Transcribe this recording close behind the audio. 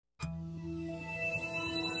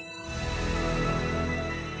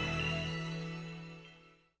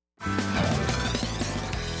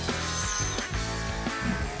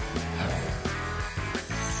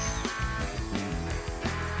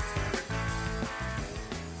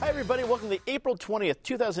everybody. Welcome to the April 20th,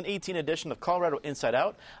 2018 edition of Colorado Inside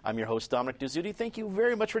Out. I'm your host, Dominic Dezzutti. Thank you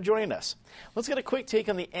very much for joining us. Let's get a quick take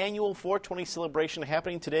on the annual 420 celebration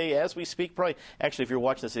happening today as we speak. Probably, actually, if you're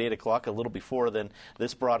watching this at 8 o'clock, a little before than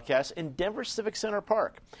this broadcast, in Denver Civic Center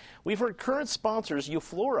Park. We've heard current sponsors,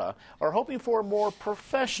 Euflora, are hoping for a more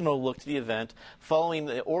professional look to the event following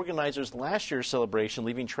the organizers' last year's celebration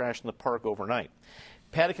leaving trash in the park overnight.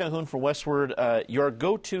 Patty Calhoun from Westward, your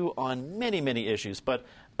go-to on many, many issues, but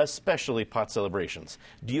especially pot celebrations.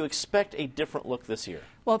 Do you expect a different look this year?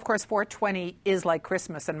 Well, of course, 420 is like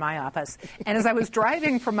Christmas in my office. And as I was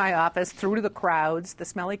driving from my office through to the crowds, the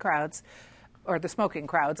smelly crowds, or the smoking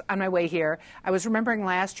crowds, on my way here, I was remembering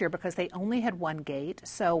last year because they only had one gate.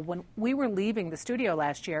 So when we were leaving the studio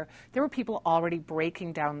last year, there were people already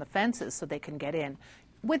breaking down the fences so they can get in.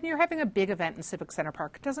 When you're having a big event in Civic Center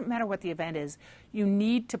Park, it doesn't matter what the event is, you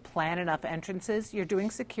need to plan enough entrances. You're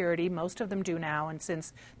doing security. Most of them do now, and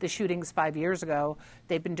since the shootings 5 years ago,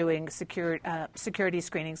 they've been doing security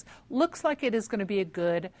screenings. Looks like it is going to be a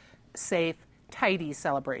good, safe, tidy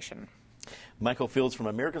celebration. Michael Fields from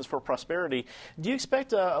Americans for Prosperity. Do you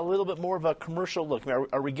expect a little bit more of a commercial look? I mean,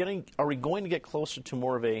 are we going to get closer to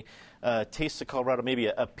more of a Taste of Colorado, maybe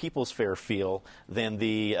a People's Fair feel than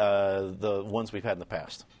the ones we've had in the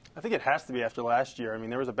past? I think it has to be after last year. I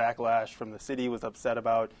mean, there was a backlash from the city, was upset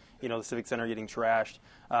about, the Civic Center getting trashed.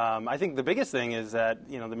 I think the biggest thing is that,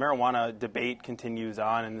 the marijuana debate continues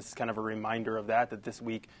on, and this is kind of a reminder of that this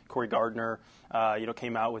week Cory Gardner,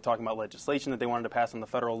 came out with talking about legislation that they wanted to pass on the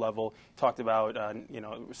federal level, talked about,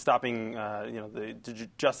 stopping, the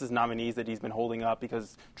justice nominees that he's been holding up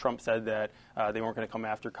because Trump said that they weren't going to come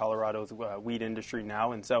after Colorado's weed industry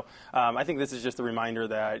now. And so I think this is just a reminder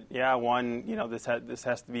that, this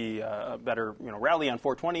has to be a better, rally on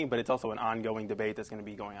 420, but it's also an ongoing debate that's going to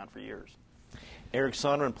be going on for years. Eric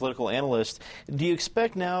Sonneran, political analyst. Do you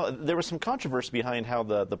expect now, there was some controversy behind how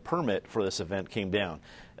the permit for this event came down.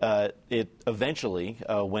 It eventually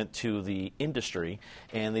went to the industry,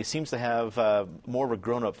 and they seems to have more of a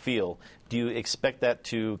grown-up feel. Do you expect that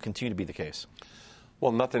to continue to be the case?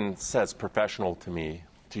 Well, nothing says professional to me,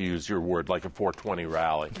 to use your word, like a 420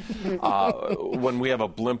 rally. When we have a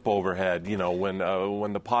blimp overhead, when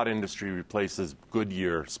the pot industry replaces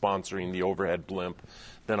Goodyear sponsoring the overhead blimp,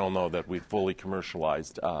 then I'll know that we've fully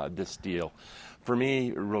commercialized this deal. For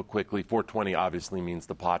me, real quickly, 420 obviously means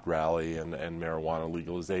the pot rally and marijuana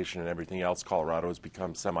legalization and everything else Colorado has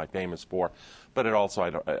become semi-famous for. But it also,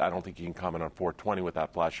 I don't think you can comment on 420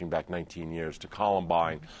 without flashing back 19 years to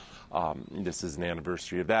Columbine. This is an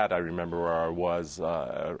anniversary of that. I remember where I was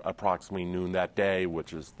approximately noon that day,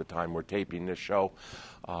 which is the time we're taping this show,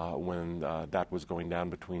 when that was going down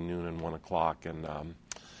between noon and 1 o'clock. And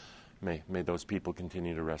may those people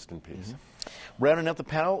continue to rest in peace. Mm-hmm. Rounding up the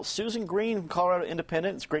panel, Susan Green from Colorado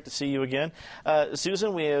Independent. It's great to see you again.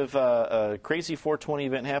 Susan, we have a crazy 420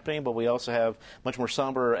 event happening, but we also have much more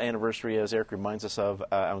somber anniversary, as Eric reminds us of,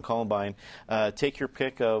 on Columbine. Take your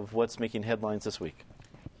pick of what's making headlines this week.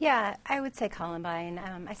 Yeah, I would say Columbine.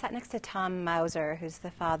 I sat next to Tom Mauser, who's the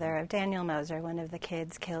father of Daniel Mauser, one of the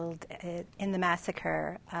kids killed in the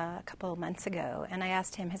massacre a couple of months ago. And I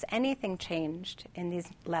asked him, has anything changed in these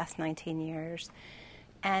last 19 years?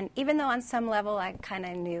 And even though on some level I kind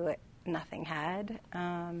of knew nothing had,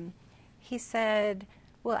 he said,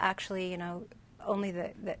 well, actually, only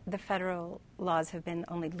the federal laws have been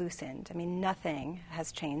only loosened. I mean, nothing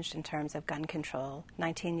has changed in terms of gun control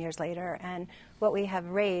 19 years later. And what we have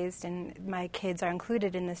raised, and my kids are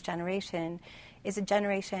included in this generation, is a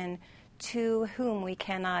generation to whom we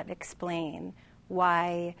cannot explain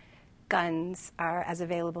why guns are as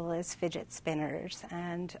available as fidget spinners,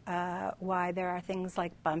 and why there are things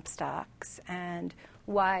like bump stocks, and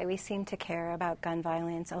why we seem to care about gun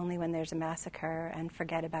violence only when there's a massacre and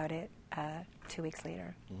forget about it 2 weeks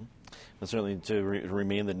later. Mm-hmm. And certainly to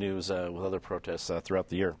remain in the news with other protests throughout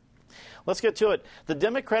the year. Let's get to it. The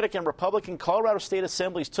Democratic and Republican Colorado State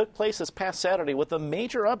Assemblies took place this past Saturday with a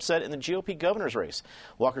major upset in the GOP governor's race.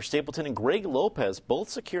 Walker Stapleton and Greg Lopez both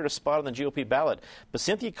secured a spot on the GOP ballot, but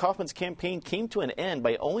Cynthia Kaufman's campaign came to an end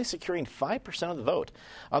by only securing 5% of the vote.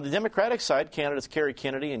 On the Democratic side, candidates Kerry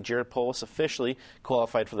Kennedy and Jared Polis officially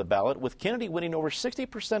qualified for the ballot, with Kennedy winning over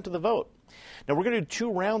 60% of the vote. Now, we're going to do 2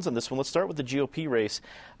 rounds on this one. Let's start with the GOP race.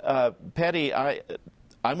 Patty,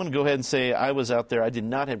 I'm going to go ahead and say I was out there. I did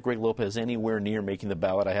not have Greg Lopez anywhere near making the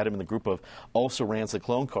ballot. I had him in the group of also rans the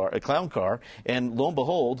clown car, and lo and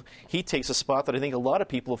behold, he takes a spot that I think a lot of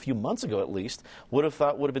people, a few months ago at least, would have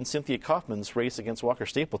thought would have been Cynthia Kaufman's race against Walker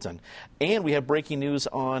Stapleton. And we have breaking news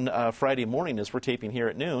on Friday morning as we're taping here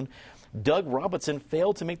at noon. Doug Robinson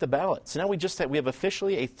failed to make the ballot. So now we have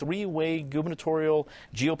officially a three-way gubernatorial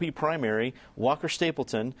GOP primary: Walker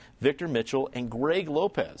Stapleton, Victor Mitchell, and Greg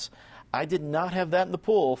Lopez. I did not have that in the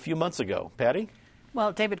poll a few months ago. Patty?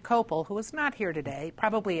 Well, David Kopel, who is not here today,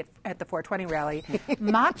 probably at the 420 rally,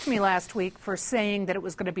 mocked me last week for saying that it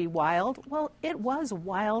was going to be wild. Well, it was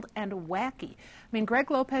wild and wacky. I mean, Greg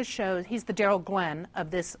Lopez shows he's the Darrell Glenn of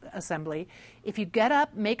this assembly. If you get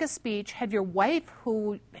up, make a speech, have your wife,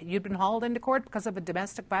 who you'd been hauled into court because of a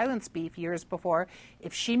domestic violence beef years before,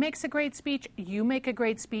 if she makes a great speech, you make a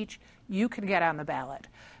great speech, you can get on the ballot.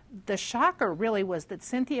 The shocker really was that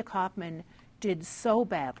Cynthia Kaufman did so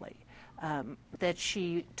badly. That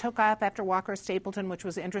she took off after Walker Stapleton, which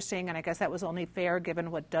was interesting, and I guess that was only fair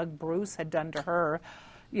given what Doug Bruce had done to her,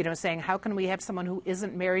 saying, how can we have someone who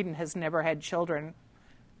isn't married and has never had children?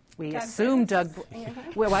 We assume Doug Bruce.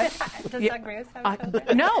 Well, what? Does Doug Bruce have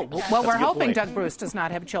children? No. Well, we're hoping point. Doug Bruce does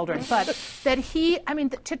not have children. But that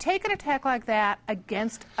to take an attack like that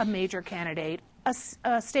against a major candidate, a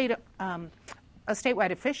statewide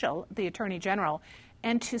official, the Attorney General,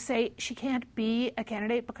 and to say she can't be a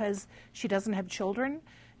candidate because she doesn't have children,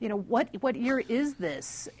 what year is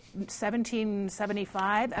this?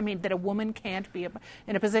 1775? I mean, that a woman can't be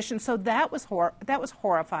in a position. So that was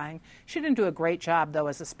horrifying. She didn't do a great job, though,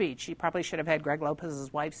 as a speech. She probably should have had Greg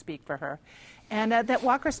Lopez's wife speak for her. And that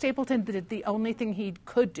Walker Stapleton did the only thing he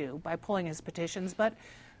could do by pulling his petitions, but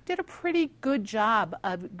did a pretty good job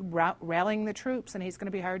of rallying the troops, and he's going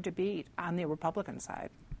to be hard to beat on the Republican side.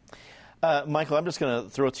 Michael, I'm just going to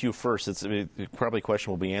throw it to you first. It's probably a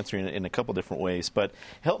question we'll be answering in a couple different ways, but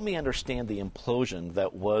help me understand the implosion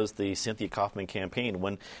that was the Cynthia Kaufman campaign.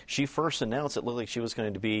 When she first announced, it looked like she was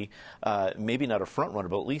going to be maybe not a front runner,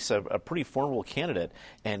 but at least a pretty formidable candidate,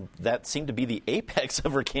 and that seemed to be the apex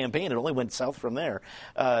of her campaign. It only went south from there.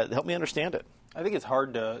 Help me understand it. I think it's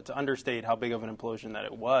hard to understate how big of an implosion that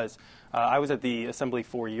it was. I was at the assembly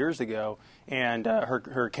 4 years ago, and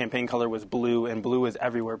her campaign color was blue, and blue was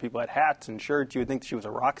everywhere. People had hats and shirts. You would think she was a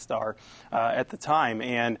rock star at the time.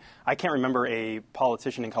 And I can't remember a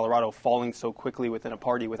politician in Colorado falling so quickly within a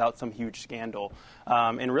party without some huge scandal.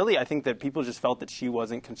 And really, I think that people just felt that she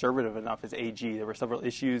wasn't conservative enough as AG. There were several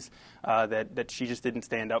issues that she just didn't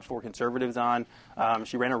stand up for conservatives on.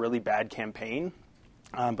 She ran a really bad campaign.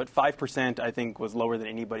 But 5%, I think, was lower than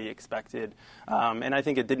anybody expected. And I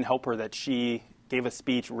think it didn't help her that she gave a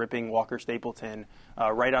speech ripping Walker Stapleton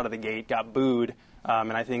right out of the gate, got booed,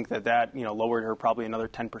 and I think that lowered her probably another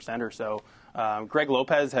 10% or so. Greg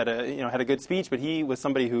Lopez had a good speech, but he was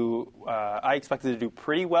somebody who I expected to do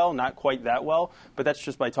pretty well, not quite that well, but that's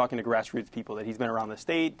just by talking to grassroots people, that he's been around the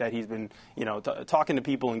state, that he's been talking to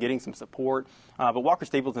people and getting some support. But Walker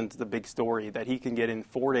Stapleton's the big story, that he can get in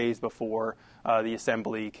 4 days before the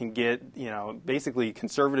assembly, can get basically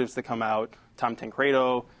conservatives to come out. Tom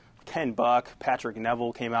Tancredo, Ken Buck, Patrick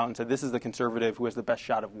Neville came out and said this is the conservative who has the best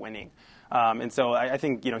shot of winning. And so I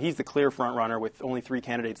think he's the clear front runner with only 3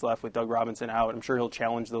 candidates left with Doug Robinson out. I'm sure he'll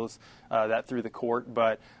challenge that through the court,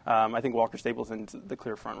 but I think Walker Stapleton's the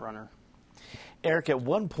clear front runner. Eric, at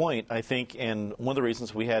one point, I think, and one of the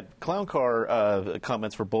reasons we had clown car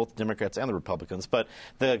comments for both Democrats and the Republicans, but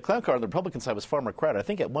the clown car on the Republican side was far more crowded. I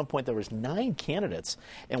think at one point there was 9 candidates,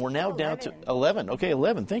 and we're now down to 11. Okay,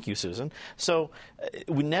 11. Thank you, Susan. So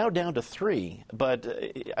we're now down to 3, but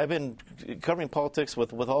I've been covering politics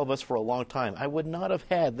with all of us for a long time. I would not have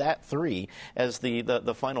had that 3 as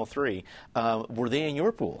the final 3. Were they in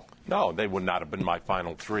your pool? No, they would not have been my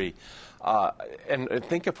final 3. And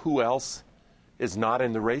think of who else is not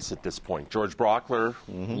in the race at this point. George Brockler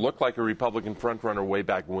looked like a Republican frontrunner way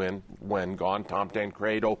back when gone. Tom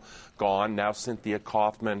Tancredo, gone. Now Cynthia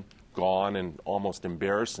Kaufman, gone, and almost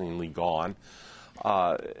embarrassingly gone.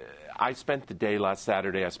 I spent the day last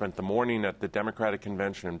Saturday. I spent the morning at the Democratic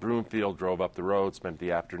Convention in Broomfield, drove up the road, spent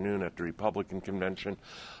the afternoon at the Republican Convention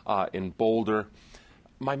in Boulder.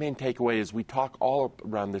 My main takeaway is we talk all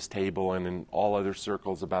around this table and in all other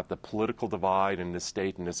circles about the political divide in this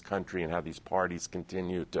state and this country and how these parties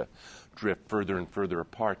continue to drift further and further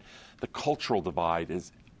apart. The cultural divide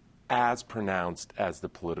is as pronounced as the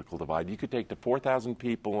political divide. You could take the 4,000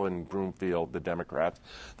 people in Broomfield, the Democrats,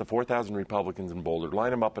 the 4,000 Republicans in Boulder,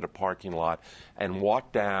 line them up at a parking lot, and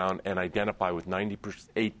walk down and identify with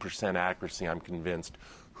 98% accuracy, I'm convinced,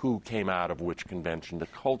 who came out of which convention. The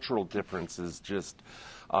cultural difference is just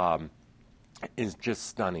is just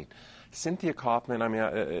stunning. Cynthia Kaufman, I mean,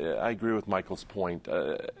 I agree with Michael's point.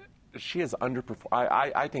 She has underperformed.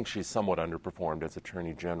 I think she's somewhat underperformed as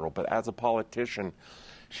Attorney General, but as a politician,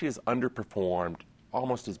 she has underperformed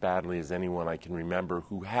almost as badly as anyone I can remember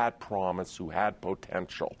who had promise, who had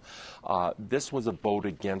potential. This was a vote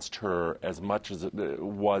against her as much as it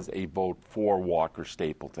was a vote for Walker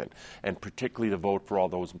Stapleton, and particularly the vote for all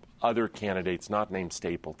those other candidates not named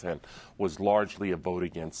Stapleton was largely a vote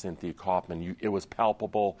against Cynthia Kaufman. It was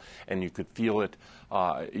palpable, and you could feel it.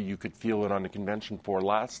 You could feel it on the convention floor.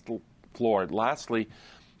 Lastly,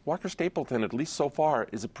 Walker Stapleton, at least so far,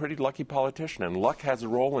 is a pretty lucky politician, and luck has a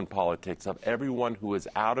role in politics of everyone who is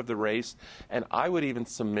out of the race. And I would even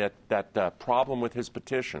submit that the problem with his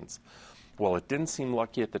petitions, well, it didn't seem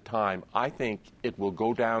lucky at the time. I think it will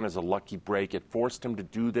go down as a lucky break. It forced him to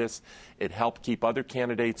do this. It helped keep other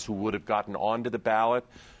candidates who would have gotten onto the ballot,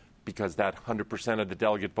 because that 100% of the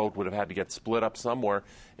delegate vote would have had to get split up somewhere.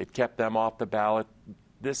 It kept them off the ballot.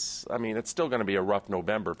 It's still going to be a rough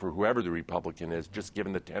November for whoever the Republican is, just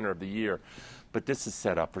given the tenor of the year. But this is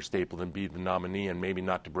set up for Stapleton to be the nominee and maybe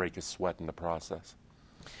not to break his sweat in the process.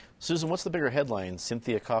 Susan, what's the bigger headline,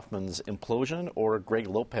 Cynthia Kaufman's implosion or Greg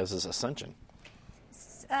Lopez's ascension?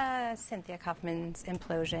 Cynthia Kaufman's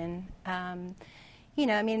implosion. On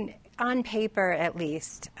paper at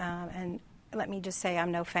least, and let me just say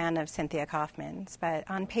I'm no fan of Cynthia Kaufman's, but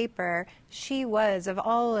on paper, she was, of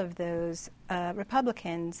all of those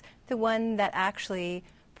Republicans, the one that actually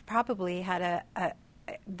probably had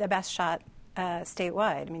the best shot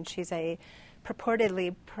statewide. I mean, she's a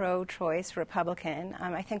purportedly pro-choice Republican.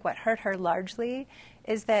 I think what hurt her largely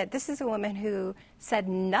is that this is a woman who said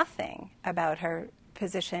nothing about her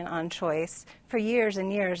position on choice for years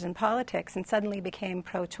and years in politics and suddenly became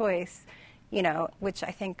pro-choice, which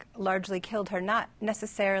I think largely killed her, not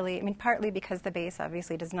necessarily, partly because the base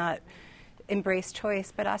obviously does not embrace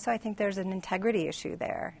choice, but also I think there's an integrity issue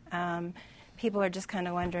there. People are just kind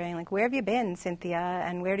of wondering, where have you been, Cynthia,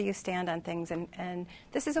 and where do you stand on things? And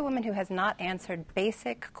this is a woman who has not answered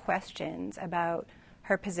basic questions about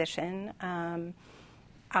her position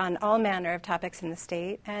on all manner of topics in the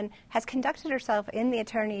state, and has conducted herself in the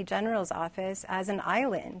Attorney General's office as an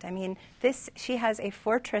island. She has a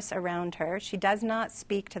fortress around her. She does not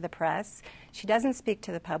speak to the press. She doesn't speak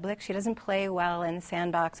to the public. She doesn't play well in the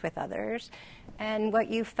sandbox with others. And what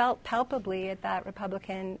you felt palpably at that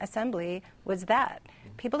Republican assembly was that.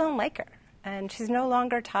 People don't like her. And she's no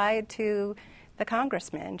longer tied to the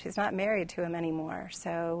congressman. She's not married to him anymore.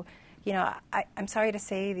 So, I'm sorry to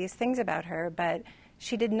say these things about her, but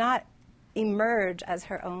she did not emerge as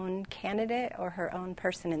her own candidate or her own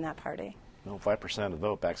person in that party. No, 5% of the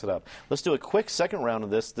vote backs it up. Let's do a quick second round of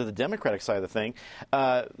this to the Democratic side of the thing,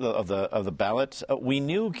 of the ballot. We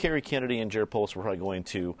knew Kerry Kennedy and Jared Polis were probably going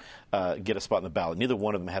to get a spot in the ballot. Neither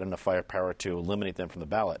one of them had enough firepower to eliminate them from the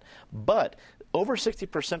ballot. But over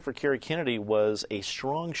 60% for Kerry Kennedy was a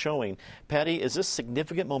strong showing. Patty, is this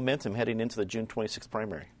significant momentum heading into the June 26th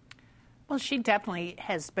primary? Well, she definitely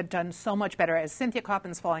has been done so much better as Cynthia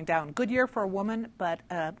Kaufman's falling down. Good year for a woman, but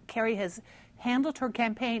Kerry has handled her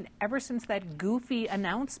campaign ever since that goofy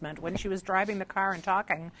announcement when she was driving the car and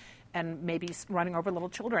talking and maybe running over little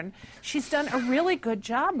children. She's done a really good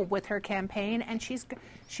job with her campaign, and she's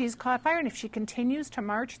caught fire. And if she continues to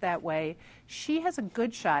march that way, she has a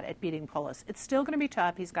good shot at beating Polis. It's still going to be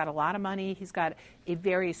tough. He's got a lot of money. He's got a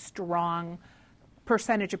very strong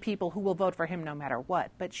percentage of people who will vote for him no matter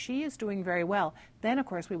what. But she is doing very well. Then, of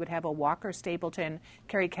course, we would have a Walker-Stapleton,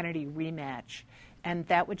 Kerry Kennedy rematch. And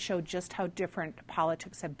that would show just how different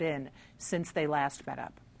politics have been since they last met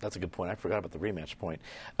up. That's a good point. I forgot about the rematch point.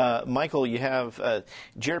 Michael, you have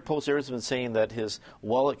Jared Polis has been saying that his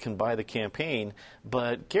wallet can buy the campaign,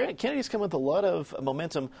 but Kennedy's come with a lot of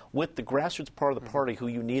momentum with the grassroots part of the party who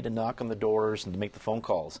you need to knock on the doors and to make the phone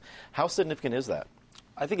calls. How significant is that?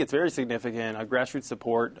 I think it's very significant. Grassroots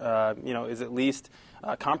support, is at least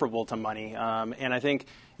comparable to money. And I think,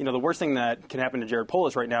 the worst thing that can happen to Jared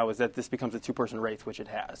Polis right now is that this becomes a two-person race, which it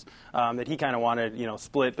has. That he kind of wanted,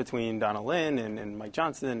 split between Donna Lynn and Mike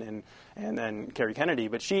Johnson and then Kerry Kennedy.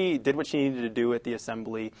 But she did what she needed to do at the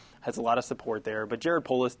assembly, has a lot of support there. But Jared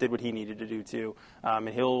Polis did what he needed to do, too. And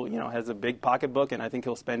he'll, has a big pocketbook, and I think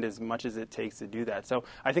he'll spend as much as it takes to do that. So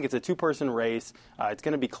I think it's a two-person race. It's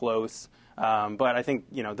going to be close. But I think,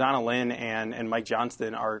 Donna Lynn and Mike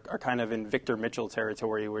Johnston are kind of in Victor Mitchell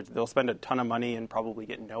territory where they'll spend a ton of money and probably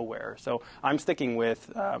get nowhere. So I'm sticking with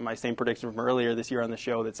my same prediction from earlier this year on the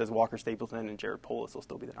show that says Walker Stapleton and Jared Polis will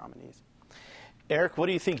still be the nominees. Eric, what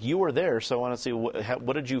do you think? You were there, so I want to see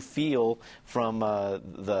what did you feel from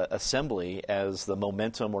the assembly as the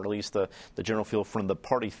momentum, or at least the general feel from the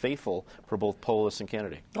party faithful for both Polis and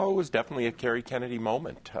Kennedy? Oh, it was definitely a Kerry Kennedy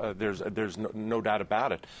moment. There's no doubt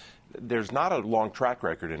about it. There's not a long track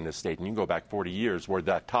record in this state, and you can go back 40 years, where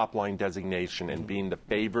that top-line designation and being the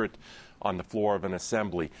favorite on the floor of an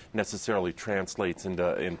assembly necessarily translates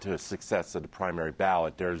into success at the primary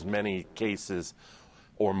ballot. There's many cases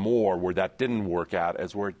or more where that didn't work out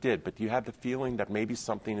as where it did. But you have the feeling that maybe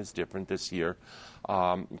something is different this year.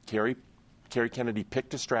 Kerry Kennedy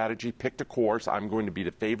picked a strategy, picked a course. I'm going to be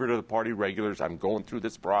the favorite of the party regulars. I'm going through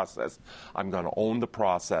this process. I'm going to own the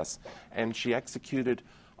process. And she executed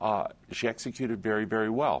very, very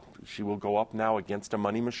well. She will go up now against a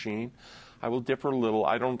money machine. I will differ a little.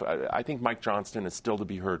 I think Mike Johnston is still to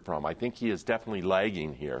be heard from. I think he is definitely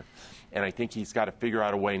lagging here. And I think he's got to figure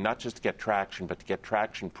out a way not just to get traction, but to get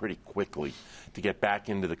traction pretty quickly, to get back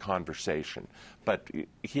into the conversation. But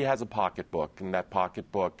he has a pocketbook, and that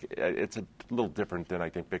pocketbook, it's a little different than, I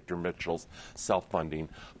think, Victor Mitchell's self-funding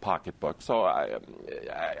pocketbook. So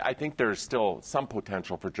I think there's still some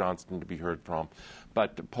potential for Johnston to be heard from.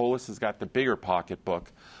 But Polis has got the bigger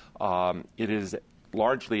pocketbook. It is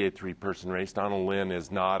largely a three-person race. Donald Lynn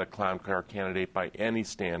is not a clown car candidate by any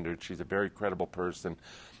standard. She's a very credible person,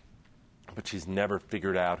 but she's never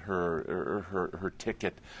figured out her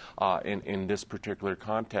ticket in this particular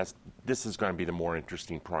contest. This is going to be the more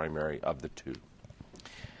interesting primary of the two.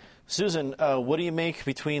 Susan, what do you make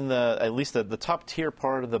between at least the top tier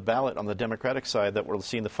part of the ballot on the Democratic side that we're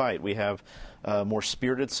seeing the fight? We have more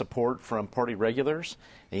spirited support from party regulars,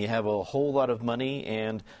 and you have a whole lot of money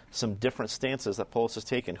and some different stances that Polis has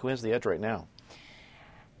taken. Who has the edge right now?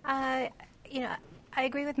 I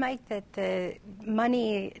agree with Mike that the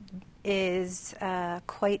money is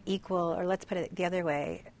quite equal, or let's put it the other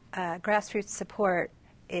way. Grassroots support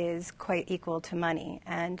is quite equal to money.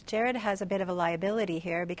 And Jared has a bit of a liability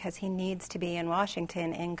here because he needs to be in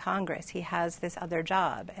Washington in Congress. He has this other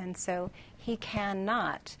job, and so he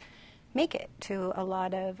cannot make it to a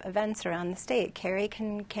lot of events around the state. Kerry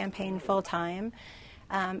can campaign full-time.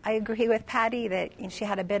 I agree with Patty that she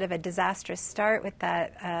had a bit of a disastrous start with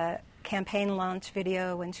that campaign launch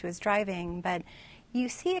video when she was driving, but you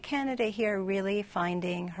see a candidate here really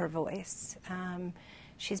finding her voice.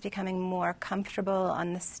 She's becoming more comfortable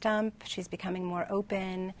on the stump. She's becoming more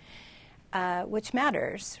open, which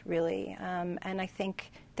matters, really. And I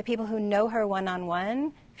think the people who know her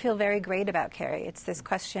one-on-one feel very great about Kerry. It's this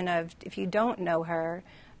question of, if you don't know her,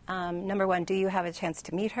 number one, do you have a chance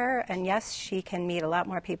to meet her? And yes, she can meet a lot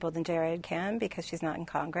more people than Jared can because she's not in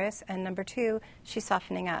Congress. And number two, she's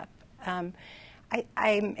softening up.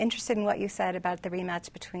 I'm interested in what you said about the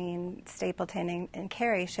rematch between Stapleton and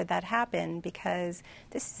Kerry, should that happen, because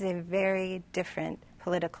this is a very different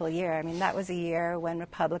political year. I mean, that was a year when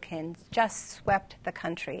Republicans just swept the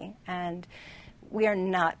country, and we are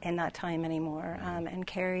not in that time anymore. And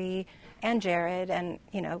Kerry and Jared and,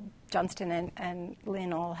 Johnston and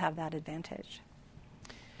Lynn all have that advantage.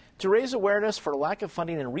 To raise awareness for lack of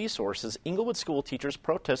funding and resources, Inglewood school teachers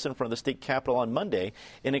protested in front of the state capitol on Monday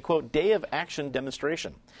in a, quote, day of action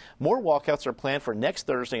demonstration. More walkouts are planned for next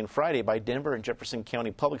Thursday and Friday by Denver and Jefferson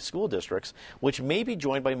County public school districts, which may be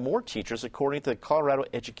joined by more teachers, according to the Colorado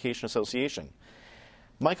Education Association.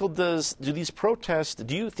 Michael, do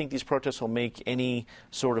you think these protests will make any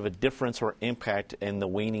sort of a difference or impact in the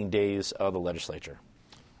waning days of the legislature?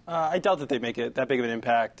 I doubt that they make it that big of an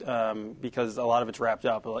impact because a lot of it's wrapped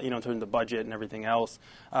up, in terms of the budget and everything else.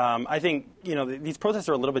 I think, these protests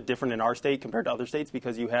are a little bit different in our state compared to other states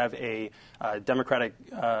because you have a Democratic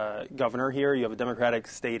governor here. You have a Democratic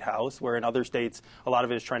state house, where in other states, a lot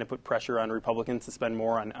of it is trying to put pressure on Republicans to spend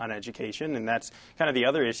more on education. And that's kind of the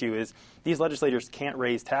other issue is these legislators can't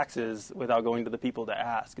raise taxes without going to the people to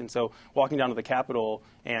ask. And so walking down to the Capitol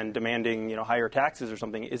and demanding, higher taxes or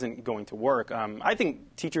something isn't going to work. I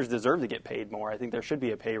think teachers deserve to get paid more. I think there should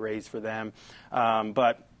be a pay raise for them.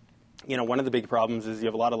 But one of the big problems is you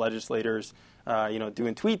have a lot of legislators,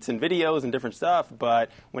 doing tweets and videos and different stuff. But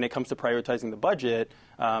when it comes to prioritizing the budget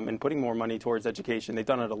and putting more money towards education, they've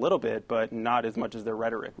done it a little bit, but not as much as their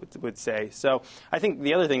rhetoric would say. So I think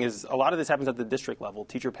the other thing is a lot of this happens at the district level.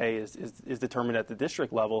 Teacher pay is determined at the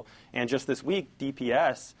district level. And just this week,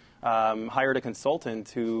 DPS hired a consultant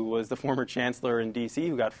who was the former chancellor in D.C.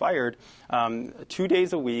 who got fired, 2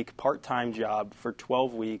 days a week, part-time job for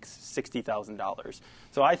 12 weeks, $60,000.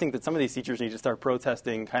 So I think that some of these teachers need to start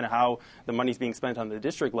protesting kind of how the money's being spent on the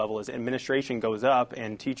district level as administration goes up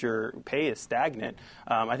and teacher pay is stagnant.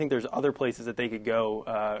 I think there's other places that they could go,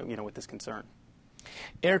 with this concern.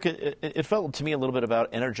 Eric, it felt to me a little bit about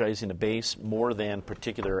energizing the base more than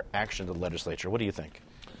particular action to the legislature. What do you think?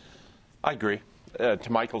 I agree.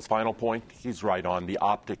 To Michael's final point, he's right on. The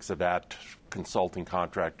optics of that consulting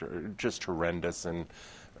contract are just horrendous. And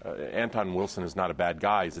Anton Wilson is not a bad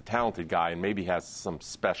guy. He's a talented guy and maybe has some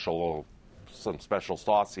special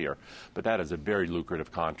sauce here. But that is a very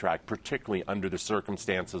lucrative contract, particularly under the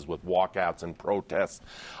circumstances with walkouts and protests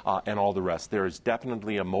and all the rest. There is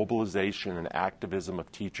definitely a mobilization and activism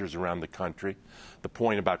of teachers around the country. The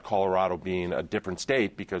point about Colorado being a different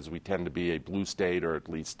state, because we tend to be a blue state, or at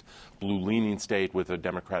least blue-leaning state with a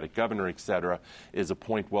Democratic governor, et cetera, is a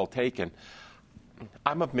point well taken.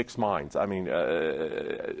 I'm of mixed minds. I mean,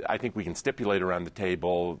 I think we can stipulate around the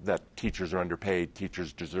table that teachers are underpaid,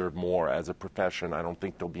 teachers deserve more as a profession. I don't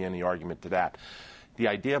think there'll be any argument to that. The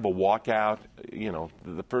idea of a walkout,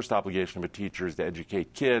 the first obligation of a teacher is to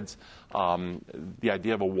educate kids. The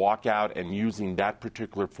idea of a walkout and using that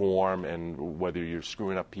particular form, and whether you're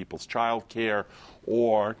screwing up people's child care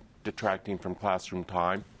or detracting from classroom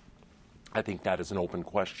time, I think that is an open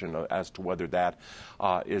question as to whether that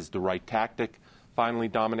is the right tactic. Finally,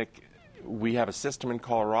 Dominic, we have a system in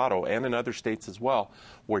Colorado and in other states as well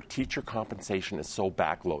where teacher compensation is so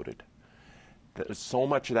backloaded. So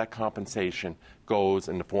much of that compensation goes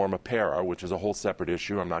in the form of para, which is a whole separate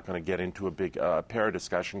issue. I'm not going to get into a big para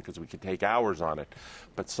discussion because we could take hours on it.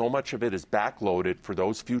 But so much of it is backloaded for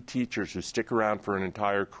those few teachers who stick around for an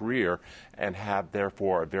entire career and have,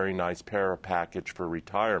 therefore, a very nice para package for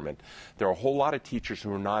retirement. There are a whole lot of teachers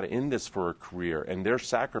who are not in this for a career, and they're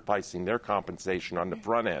sacrificing their compensation on the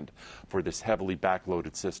front end for this heavily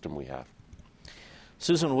backloaded system we have.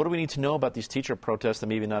 Susan, what do we need to know about these teacher protests that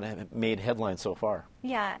maybe not have made headlines so far?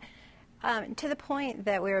 Yeah, to the point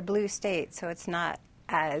that we're a blue state, so it's not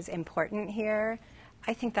as important here,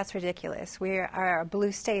 I think that's ridiculous. We are a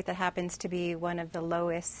blue state that happens to be one of the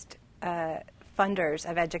lowest funders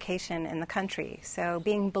of education in the country. So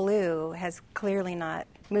being blue has clearly not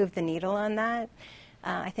moved the needle on that.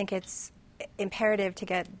 I think it's imperative to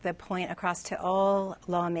get the point across to all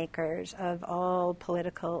lawmakers of all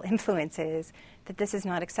political influences that this is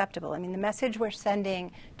not acceptable. I mean, the message we're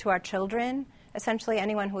sending to our children, essentially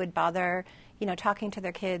anyone who would bother, talking to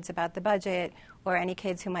their kids about the budget, or any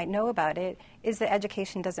kids who might know about it, is that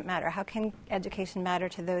education doesn't matter. How can education matter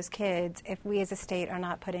to those kids if we as a state are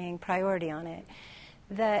not putting priority on it?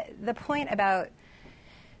 The point about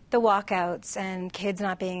the walkouts and kids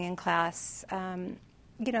not being in class,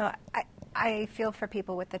 I feel for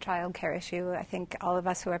people with the child care issue. I think all of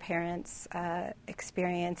us who are parents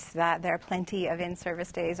experience that. There are plenty of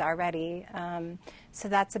in-service days already, so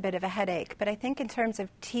that's a bit of a headache. But I think in terms of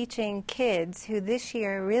teaching kids who this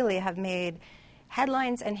year really have made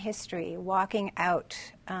headlines and history walking out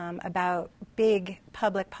about big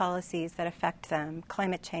public policies that affect them,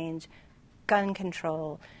 climate change, gun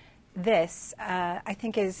control, this, I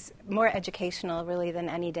think, is more educational really than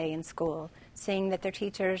any day in school, seeing that their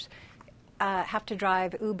teachers have to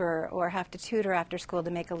drive Uber or have to tutor after school to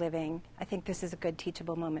make a living. I think this is a good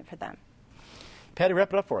teachable moment for them. Patty,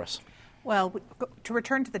 wrap it up for us. Well, to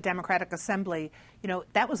return to the Democratic Assembly,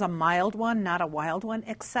 that was a mild one, not a wild one,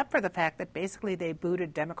 except for the fact that basically they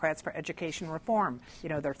booted Democrats for education reform.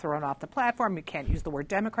 They're thrown off the platform. You can't use the word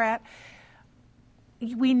Democrat.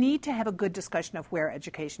 We need to have a good discussion of where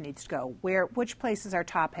education needs to go, which places are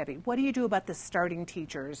top-heavy. What do you do about the starting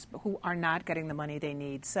teachers who are not getting the money they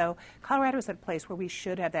need? So Colorado is at a place where we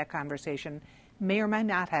should have that conversation. May or may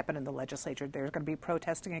not happen in the legislature. There's going to be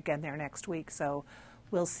protesting again there next week, so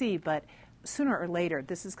we'll see. But sooner or later,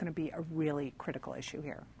 this is going to be a really critical issue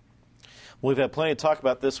here. We've had plenty to talk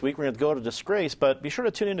about this week. We're going to go to Disgrace, but be sure to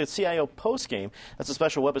tune in to CIO Postgame. That's a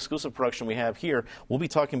special web-exclusive production we have here. We'll be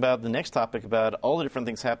talking about the next topic, about all the different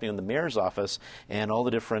things happening in the mayor's office and all the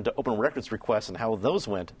different open records requests and how those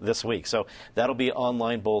went this week. So that'll be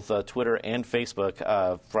online, both Twitter and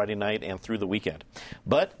Facebook, Friday night and through the weekend.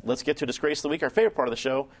 But let's get to Disgrace of the Week, our favorite part of the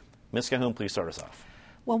show. Ms. Cahoon, please start us off.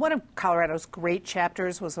 Well, one of Colorado's great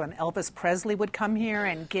chapters was when Elvis Presley would come here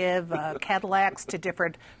and give Cadillacs to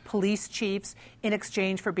different police chiefs in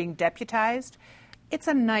exchange for being deputized. It's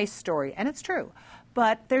a nice story, and it's true.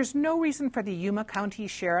 But there's no reason for the Yuma County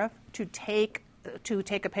Sheriff to take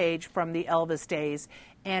a page from the Elvis days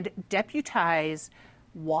and deputize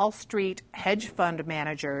Wall Street hedge fund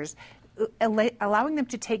managers, allowing them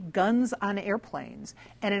to take guns on airplanes.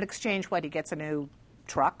 And in exchange, he gets a new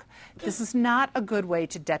truck. This is not a good way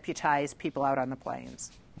to deputize people out on the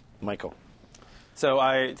plains. Michael. So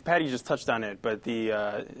Patty just touched on it, but at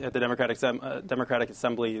the Democratic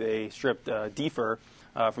Assembly, they stripped defer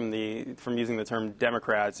from using the term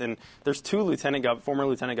Democrats. And there's two former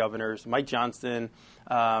lieutenant governors, Mike Johnston.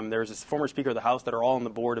 There's this former Speaker of the House that are all on the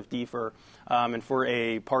board of defer. And for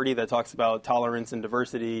a party that talks about tolerance and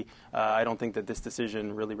diversity, I don't think that this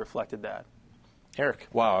decision really reflected that. Eric.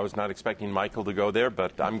 Wow, I was not expecting Michael to go there,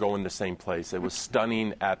 but I'm going the same place. It was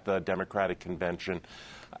stunning at the Democratic convention.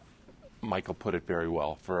 Michael put it very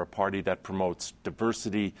well. For a party that promotes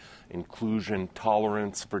diversity, inclusion,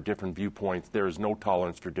 tolerance for different viewpoints, there is no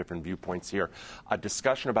tolerance for different viewpoints here. A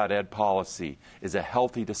discussion about ed policy is a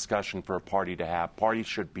healthy discussion for a party to have. Parties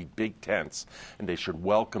should be big tents, and they should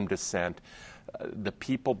welcome dissent. The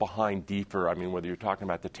people behind defer, I mean, whether you're talking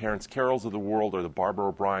about the Terrence Carrolls of the world or the Barbara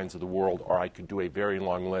O'Briens of the world, or I could do a very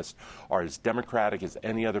long list, are as democratic as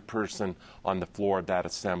any other person on the floor of that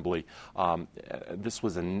assembly. This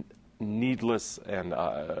was a needless and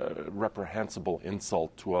reprehensible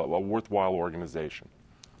insult to a worthwhile organization.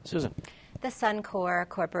 Susan. The Suncor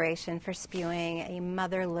Corporation for spewing a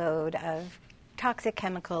mother load of toxic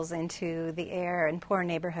chemicals into the air in poor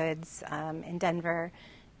neighborhoods in Denver,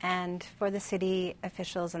 and for the city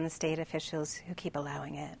officials and the state officials who keep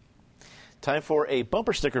allowing it. Time for a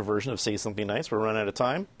bumper sticker version of Say Something Nice. We're running out of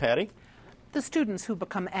time. Patty? The students who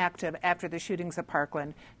become active after the shootings at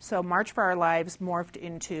Parkland. So March for Our Lives morphed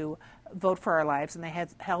into Vote for Our Lives, and they had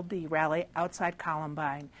held the rally outside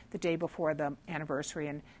Columbine the day before the anniversary,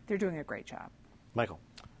 and they're doing a great job. Michael.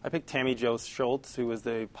 I picked Tammy Jo Schultz, who was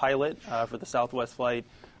the pilot for the Southwest flight.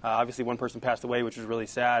 Obviously, one person passed away, which was really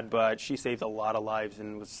sad, but she saved a lot of lives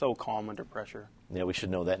and was so calm under pressure. Yeah, we should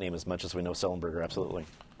know that name as much as we know Sullenberger, absolutely.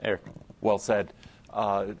 Eric. Well said.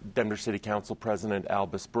 Denver City Council President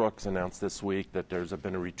Albus Brooks announced this week that there's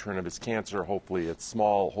been a return of his cancer. Hopefully it's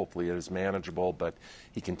small, hopefully it is manageable, but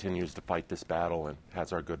he continues to fight this battle and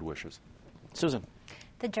has our good wishes. Susan.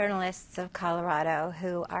 The journalists of Colorado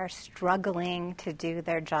who are struggling to do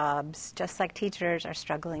their jobs, just like teachers are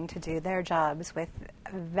struggling to do their jobs with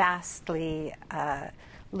vastly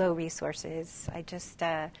low resources.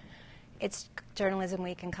 It's Journalism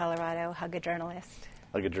Week in Colorado. Hug a journalist.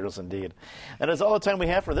 Like a journalist indeed. That is all the time we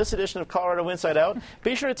have for this edition of Colorado Inside Out.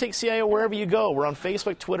 Be sure to take CIO wherever you go. We're on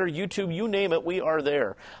Facebook, Twitter, YouTube, you name it, we are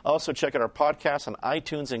there. Also check out our podcast on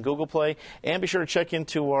iTunes and Google Play. And be sure to check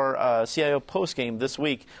into our CIO postgame this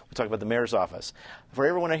week. We'll talk about the mayor's office. For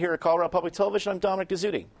everyone here at Colorado Public Television, I'm Dominic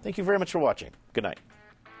Dezzutti. Thank you very much for watching. Good night.